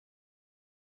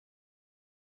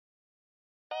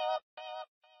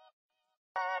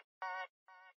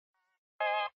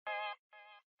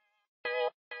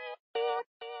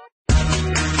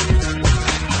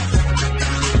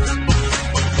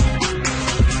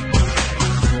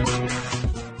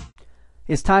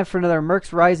It's time for another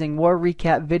Mercs Rising War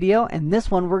recap video, and this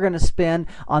one we're going to spend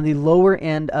on the lower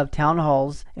end of Town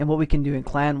Halls and what we can do in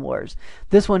Clan Wars.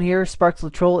 This one here, Sparks the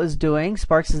Troll is doing.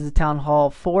 Sparks is the Town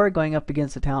Hall 4 going up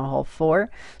against the Town Hall 4,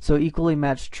 so equally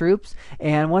matched troops.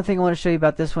 And one thing I want to show you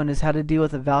about this one is how to deal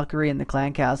with a Valkyrie in the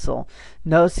Clan Castle.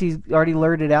 Notice he's already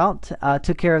lured it out,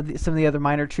 took care of some of the other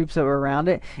minor troops that were around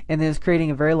it, and then is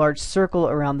creating a very large circle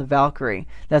around the Valkyrie.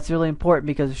 That's really important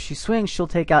because if she swings, she'll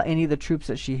take out any of the troops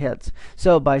that she hits.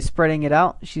 So by spreading it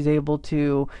out, she's able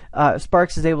to,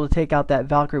 Sparks is able to take out that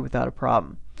Valkyrie without a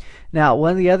problem. Now,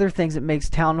 one of the other things that makes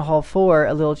Town Hall 4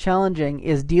 a little challenging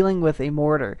is dealing with a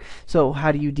mortar. So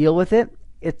how do you deal with it?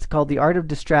 It's called the art of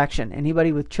distraction.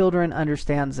 Anybody with children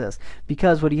understands this,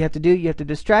 because what do you have to do? You have to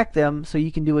distract them so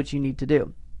you can do what you need to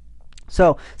do.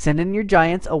 So send in your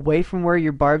giants away from where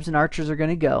your barbs and archers are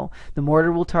going to go. The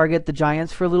mortar will target the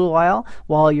giants for a little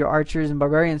while your archers and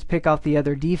barbarians pick off the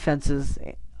other defenses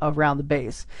around the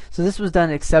base. So this was done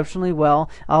exceptionally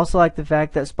well. I also like the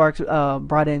fact that Sparks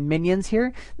brought in minions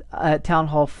here. At Town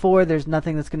Hall 4, there's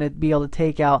nothing that's going to be able to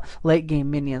take out late game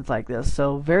minions like this.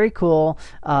 So very cool,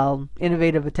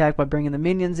 innovative attack by bringing the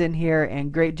minions in here,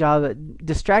 and great job at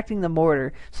distracting the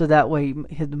mortar so that way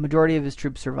the majority of his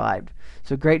troops survived.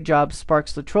 So great job,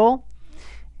 Sparks the Troll.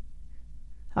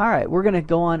 Alright, we're going to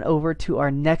go on over to our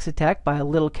next attack by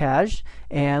Little Kaj.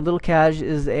 And Little Kaj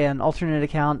is an alternate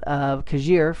account of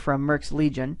Kajir from Mercs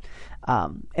Legion.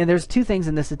 And there's two things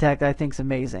in this attack that I think is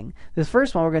amazing. This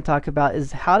first one we're going to talk about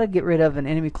is how to get rid of an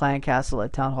enemy clan castle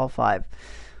at Town Hall 5.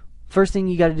 First thing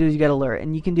you got to do is you got to lure it,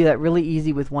 and you can do that really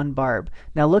easy with one barb.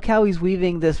 Now look how he's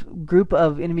weaving this group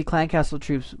of enemy clan castle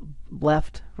troops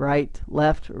left, right,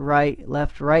 left, right,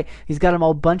 left, right. He's got them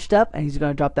all bunched up, and he's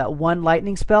going to drop that one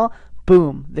lightning spell.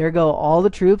 Boom, there go all the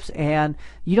troops, and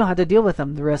you don't have to deal with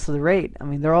them the rest of the raid. I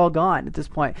mean, they're all gone at this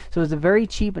point. So it's a very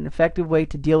cheap and effective way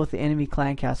to deal with the enemy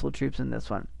clan castle troops in this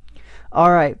one.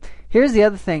 Alright, here's the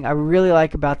other thing I really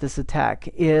like about this attack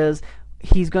is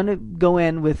he's going to go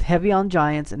in with heavy on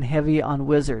giants and heavy on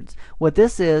wizards. What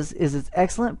this is it's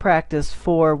excellent practice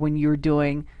for when you're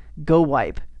doing go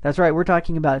wipe. That's right, we're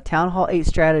talking about a Town Hall 8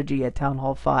 strategy at Town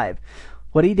Hall 5.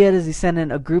 What he did is he sent in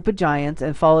a group of giants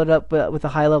and followed up with a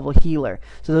high-level healer.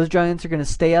 So those giants are going to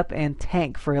stay up and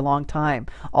tank for a long time.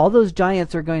 All those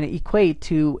giants are going to equate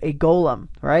to a golem,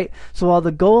 right? So while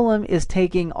the golem is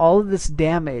taking all of this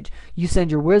damage, you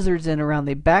send your wizards in around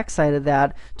the backside of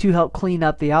that to help clean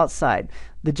up the outside.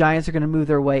 The giants are going to move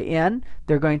their way in.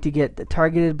 They're going to get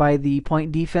targeted by the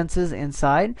point defenses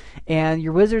inside, and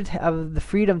your wizards have the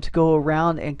freedom to go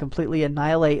around and completely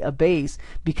annihilate a base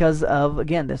because of,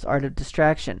 again, this art of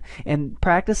distraction. And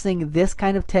practicing this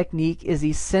kind of technique is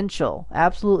essential,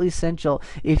 absolutely essential,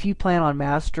 if you plan on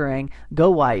mastering Go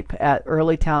Wipe at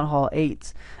early Town Hall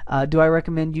 8s. Do I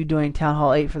recommend you doing Town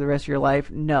Hall 8 for the rest of your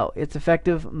life? No. It's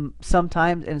effective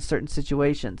sometimes in certain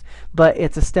situations, but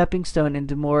it's a stepping stone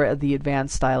into more of the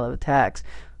advanced style of attacks.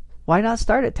 Why not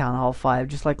start at Town Hall 5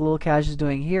 just like Little Cash is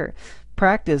doing here?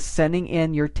 Practice sending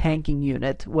in your tanking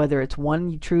unit, whether it's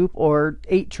 1 troop or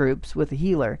 8 troops with a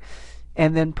healer,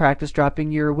 and then practice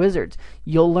dropping your wizards.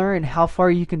 You'll learn how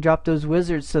far you can drop those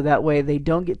wizards so that way they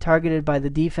don't get targeted by the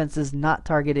defenses not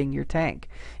targeting your tank.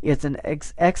 It's an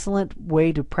excellent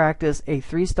way to practice a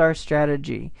 3-star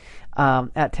strategy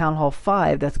at Town Hall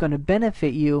 5 that's going to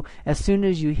benefit you as soon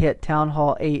as you hit Town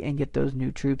Hall 8 and get those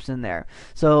new troops in there.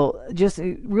 So just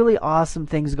really awesome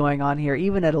things going on here,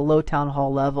 even at a low Town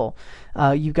Hall level.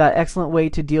 You've got excellent way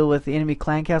to deal with the enemy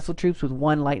clan castle troops with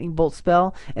 1 lightning bolt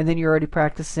spell, and then you're already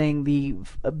practicing the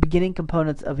beginning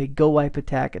components of a go wipe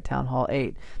attack at Town Hall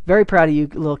 8. Very proud of you,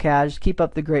 Lil Cash. Keep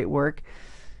up the great work.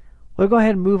 We'll go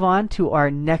ahead and move on to our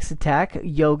next attack,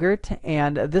 Yogurt,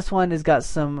 and this one has got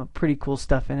some pretty cool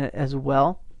stuff in it as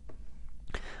well.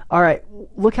 Alright,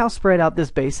 look how spread out this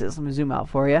base is. Let me zoom out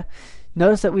for you.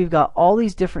 Notice that we've got all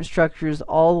these different structures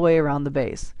all the way around the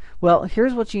base. Well,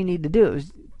 here's what you need to do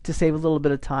is to save a little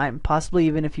bit of time, possibly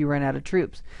even if you run out of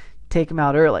troops. Take them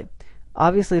out early.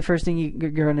 Obviously, the first thing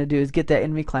you're going to do is get that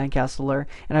enemy clan castler,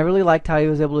 and I really liked how he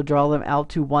was able to draw them out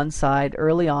to one side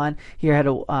early on. He had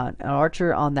an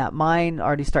archer on that mine,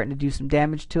 already starting to do some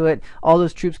damage to it. All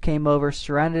those troops came over,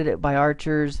 surrounded it by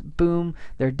archers. Boom,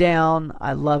 they're down.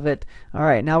 I love it. All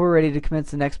right, now we're ready to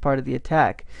commence the next part of the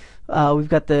attack. We've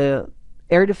got the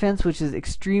air defense, which is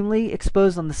extremely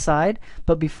exposed on the side,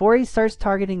 but before he starts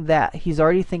targeting that, he's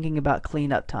already thinking about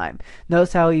cleanup time.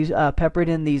 Notice how he's peppered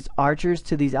in these archers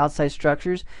to these outside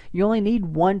structures. You only need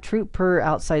 1 troop per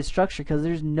outside structure because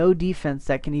there's no defense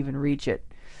that can even reach it.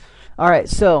 Alright,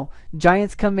 so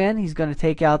giants come in. He's going to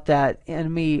take out that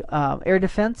enemy air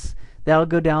defense. That'll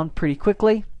go down pretty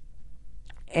quickly.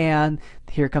 And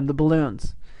here come the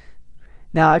balloons.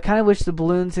 Now, I kind of wish the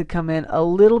balloons had come in a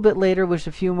little bit later. Wish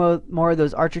a few more of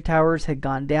those archer towers had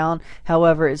gone down.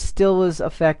 However, it still was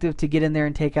effective to get in there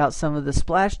and take out some of the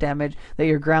splash damage that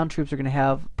your ground troops are going to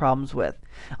have problems with.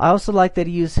 I also like that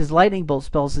he used his lightning bolt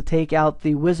spells to take out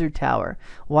the wizard tower.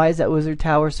 Why is that wizard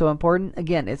tower so important?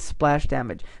 Again, it's splash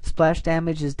damage. Splash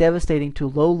damage is devastating to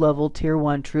low-level Tier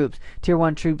 1 troops. Tier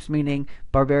 1 troops meaning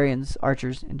barbarians,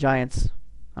 archers, and giants.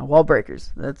 Wall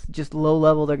breakers. That's just low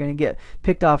level. They're going to get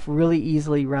picked off really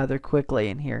easily, rather quickly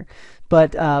in here.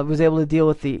 But was able to deal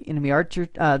with the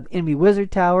enemy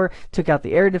wizard tower, took out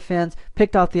the air defense,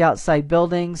 picked off the outside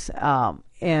buildings,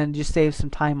 and just saved some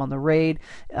time on the raid.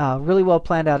 Really well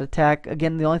planned out attack.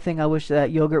 Again, the only thing I wish that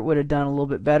Yogurt would have done a little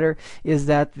bit better is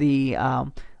that the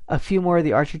a few more of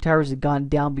the archer towers had gone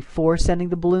down before sending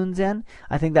the balloons in.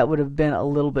 I think that would have been a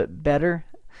little bit better.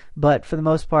 But for the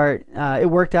most part, it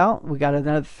worked out. We got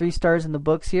another 3 stars in the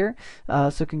books here.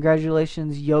 So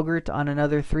congratulations, Yogurt, on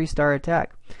another 3-star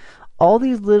attack. All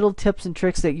these little tips and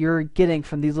tricks that you're getting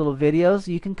from these little videos,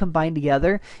 you can combine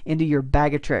together into your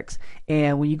bag of tricks.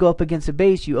 And when you go up against a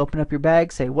base, you open up your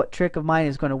bag, say, what trick of mine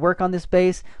is going to work on this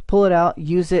base, pull it out,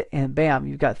 use it, and bam,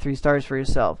 you've got 3 stars for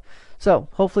yourself. So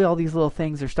hopefully all these little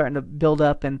things are starting to build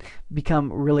up and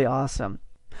become really awesome.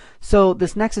 So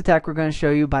this next attack we're going to show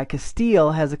you by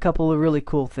Castile has a couple of really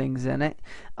cool things in it.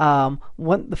 The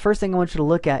first thing I want you to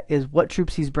look at is what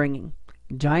troops he's bringing.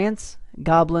 Giants,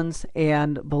 goblins,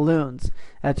 and balloons.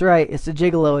 That's right, it's a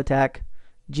gigolo attack.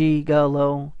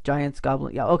 Gigolo, giants,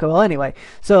 goblin. Yeah, okay, well, anyway.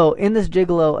 So, in this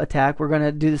gigolo attack, we're going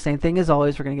to do the same thing as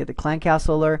always. We're going to get the clan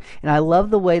castle lure. And I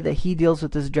love the way that he deals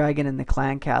with this dragon in the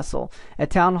clan castle. At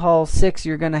Town Hall 6,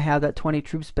 you're going to have that 20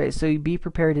 troop space. So, you be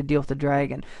prepared to deal with the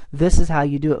dragon. This is how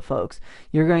you do it, folks.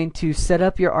 You're going to set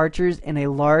up your archers in a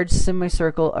large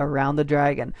semicircle around the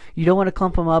dragon. You don't want to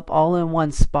clump them up all in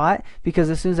one spot, because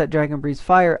as soon as that dragon breathes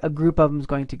fire, a group of them is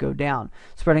going to go down.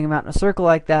 Spreading them out in a circle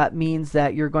like that means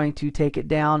that you're going to take it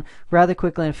down rather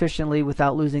quickly and efficiently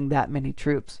without losing that many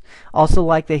troops. Also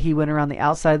like that he went around the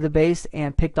outside of the base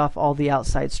and picked off all the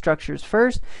outside structures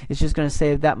first. It's just going to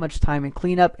save that much time in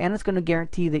cleanup, and it's going to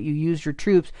guarantee that you use your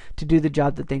troops to do the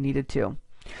job that they needed to.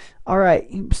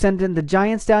 Alright, send in the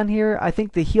giants down here. I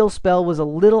think the heal spell was a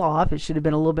little off. It should have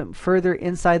been a little bit further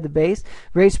inside the base.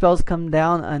 Rage spells come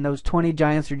down, and those 20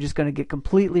 giants are just going to get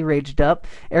completely raged up.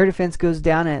 Air defense goes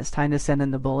down, and it's time to send in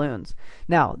the balloons.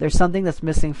 Now, there's something that's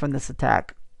missing from this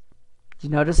attack. Did you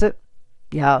notice it?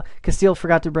 Yeah, Castile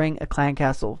forgot to bring a clan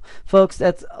castle. Folks,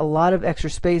 that's a lot of extra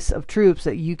space of troops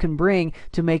that you can bring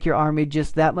to make your army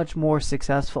just that much more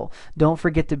successful. Don't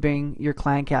forget to bring your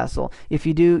clan castle. If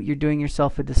you do, you're doing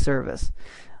yourself a disservice.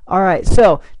 Alright,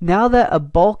 so now that a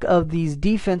bulk of these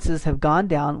defenses have gone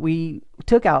down, we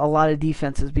took out a lot of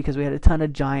defenses because we had a ton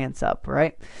of giants up,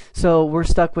 right? So we're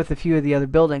stuck with a few of the other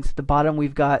buildings. At the bottom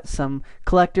we've got some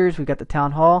collectors, we've got the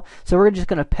town hall. So we're just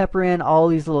going to pepper in all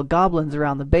these little goblins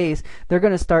around the base. They're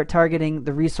going to start targeting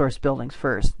the resource buildings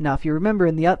first. Now if you remember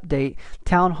in the update,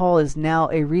 town hall is now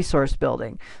a resource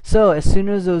building. So as soon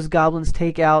as those goblins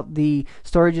take out the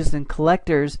storages and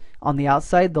collectors on the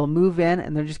outside, they'll move in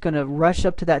and they're just going to rush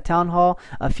up to that town hall.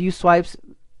 A few swipes,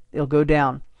 it'll go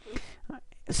down.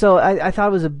 So I thought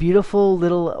it was a beautiful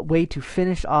little way to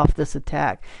finish off this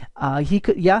attack. He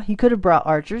could have brought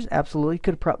archers, absolutely. He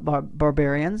could have brought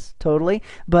barbarians, totally.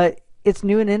 But it's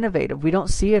new and innovative. We don't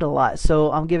see it a lot.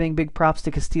 So I'm giving big props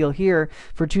to Castile here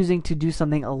for choosing to do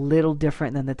something a little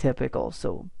different than the typical.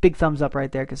 So big thumbs up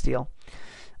right there, Castile.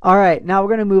 Alright, now we're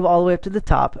going to move all the way up to the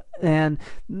top, and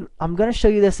I'm going to show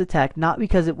you this attack not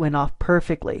because it went off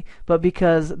perfectly, but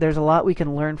because there's a lot we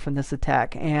can learn from this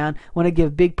attack. And I want to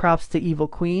give big props to Evil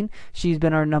Queen. She's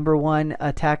been our #1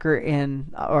 attacker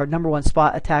or #1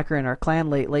 spot attacker in our clan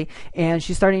lately, and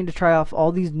she's starting to try off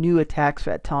all these new attacks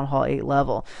at Town Hall 8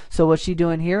 level. So what's she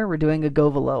doing here? We're doing a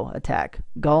Govalo attack.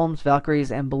 Golems,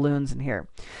 Valkyries, and balloons in here.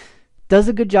 Does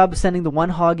a good job of sending the one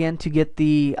hog in to get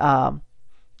the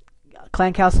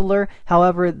clan castle lure.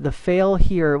 However, the fail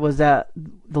here was at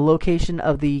the location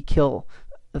of the kill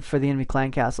for the enemy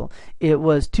clan castle. It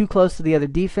was too close to the other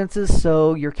defenses,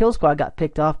 so your kill squad got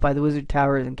picked off by the wizard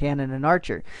towers and cannon and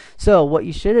archer. So what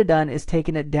you should have done is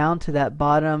taken it down to that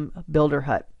bottom builder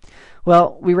hut.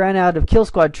 Well, we ran out of kill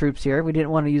squad troops here. We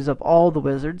didn't want to use up all the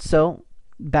wizards, so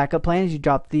backup plan is you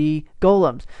drop the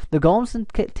golems. The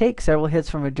golems can take several hits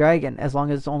from a dragon as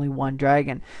long as it's only one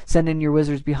dragon. Send in your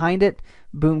wizards behind it.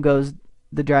 Boom goes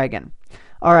the dragon.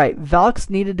 Alright, Valks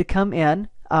needed to come in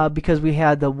because we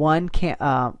had the one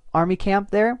army camp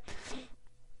there.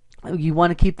 You want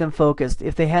to keep them focused.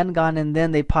 If they hadn't gone in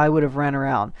then, they probably would have ran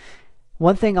around.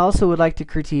 One thing I also would like to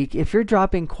critique, if you're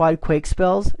dropping quad quake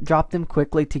spells, drop them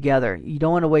quickly together. You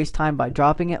don't want to waste time by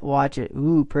dropping it, watch it,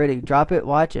 ooh, pretty. Drop it,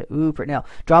 watch it, ooh, pretty. Now,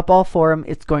 drop all four of them,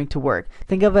 it's going to work.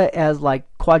 Think of it as like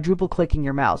quadruple clicking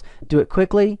your mouse. Do it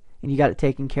quickly, and you got it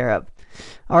taken care of.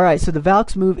 Alright, so the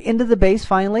Valks move into the base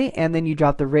finally, and then you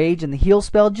drop the Rage and the Heal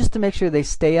spell just to make sure they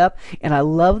stay up. And I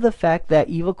love the fact that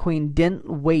Evil Queen didn't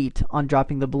wait on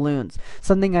dropping the balloons.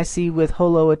 Something I see with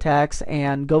Holo attacks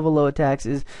and Govalo attacks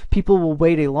is people will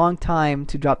wait a long time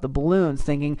to drop the balloons,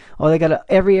 thinking, oh,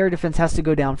 every air defense has to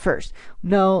go down first.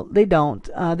 No, they don't.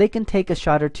 They can take a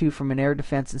shot or two from an air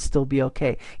defense and still be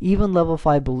okay. Even level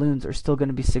 5 balloons are still going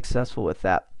to be successful with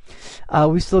that.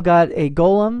 We still got a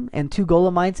golem and 2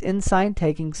 golemites inside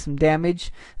taking some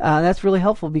damage. That's really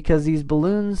helpful because these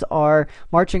balloons are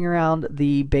marching around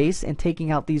the base and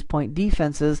taking out these point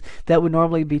defenses that would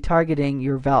normally be targeting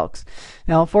your Valks.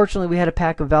 Now unfortunately we had a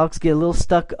pack of Valks get a little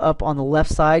stuck up on the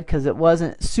left side because it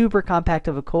wasn't super compact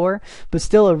of a core, but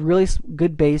still a really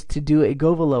good base to do a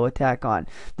Govalo attack on.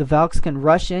 The Valks can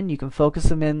rush in, you can focus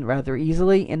them in rather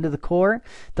easily into the core.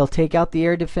 They'll take out the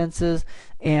air defenses,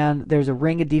 and there's a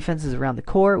ring of defenses around the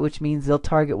core, which means they'll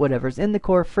target whatever's in the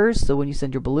core first, so when you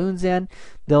send your balloons in,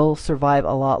 they'll survive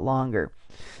a lot longer.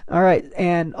 Alright,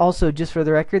 and also just for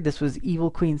the record, this was Evil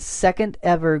Queen's second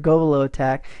ever Govalo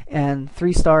attack, and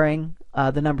 3-starring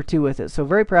the number 2 with it. So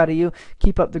very proud of you.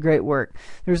 Keep up the great work.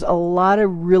 There's a lot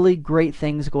of really great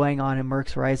things going on in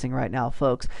Mercs Rising right now,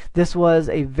 folks. This was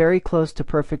a very close to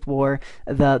perfect war.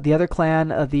 The other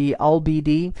clan, the All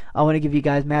BD, I want to give you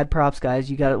guys mad props, guys.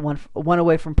 You got one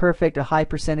away from perfect, a high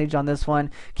percentage on this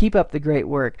one. Keep up the great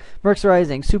work. Mercs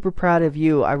Rising, super proud of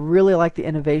you. I really like the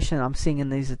innovation I'm seeing in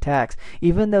these attacks.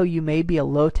 Even though you may be a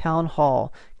low town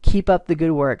hall, keep up the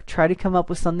good work. Try to come up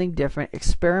with something different.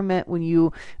 Experiment when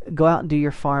you go out and do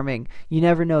your farming. You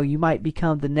never know. You might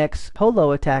become the next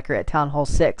Holo attacker at Town Hall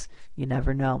 6. You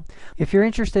never know. If you're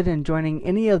interested in joining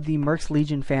any of the Mercs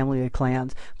Legion family of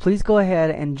clans, please go ahead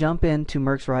and jump into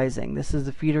Mercs Rising. This is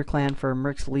the feeder clan for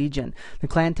Mercs Legion. The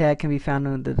clan tag can be found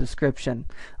in the description.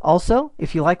 Also,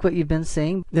 if you like what you've been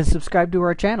seeing, then subscribe to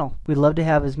our channel. We'd love to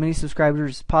have as many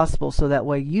subscribers as possible so that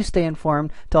way you stay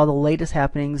informed to all the latest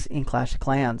happenings in Clash of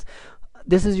Clans.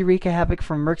 This is Eureka Havoc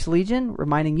from Mercs Legion,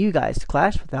 reminding you guys to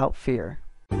clash without fear.